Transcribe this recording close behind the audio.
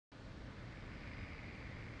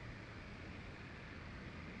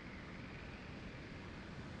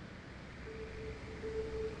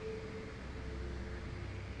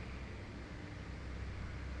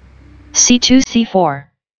c2 c4.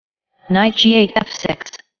 Knight g8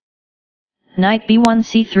 f6. Knight b1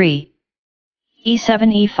 c3. e7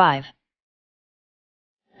 e5.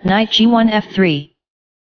 Knight g1 f3.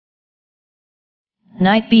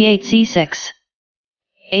 Knight b8 c6.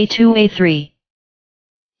 a2 a3.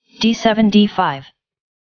 d7 d5.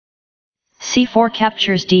 c4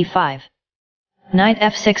 captures d5. Knight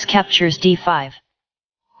f6 captures d5.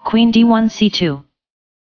 Queen d1 c2.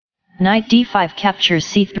 Knight d5 captures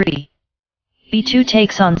c3. b2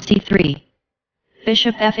 takes on c3.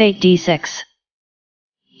 Bishop f8 d6.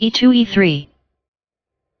 e2 e3.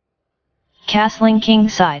 Castling king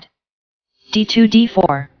side. d2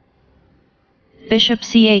 d4. Bishop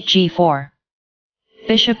c8 g4.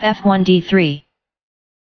 Bishop f1 d3.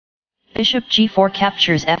 Bishop g4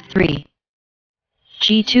 captures f3.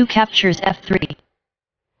 g2 captures f3.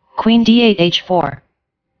 Queen d8 h4.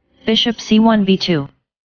 Bishop c1 b2.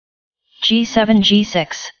 g7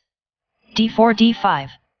 g6. d4 d5.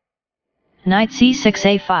 Knight c6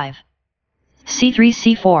 a5. c3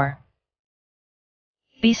 c4.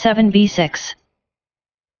 b7 b6.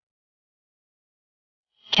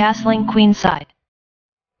 Castling queen side.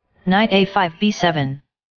 Knight a5 b7.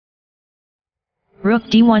 Rook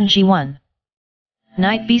d1 g1.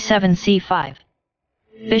 Knight b7 c5.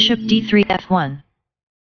 Bishop d3 f1.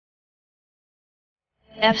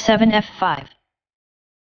 f7 f5.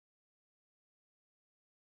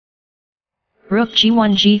 Rook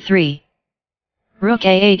g1 g3. Rook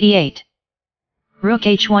a8 e8. Rook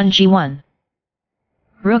h1 g1.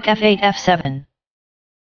 Rook f8 f7.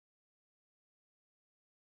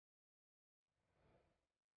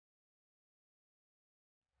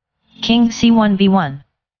 King c1 b1.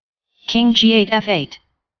 King g8 f8.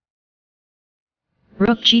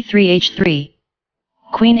 Rook g3 h3.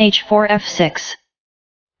 Queen h4 f6.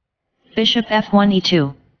 Bishop f1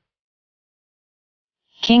 e2.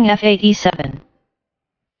 King f8 e7.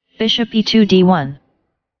 Bishop e2 d1.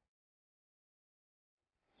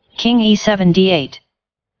 King e7 d8.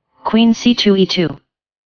 Queen c2 e2.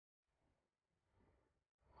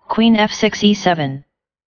 Queen f6 e7.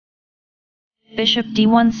 Bishop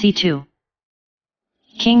d1 c2.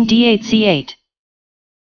 King d8 c8.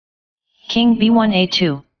 King b1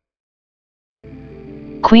 a2.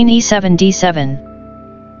 Queen e7 d7.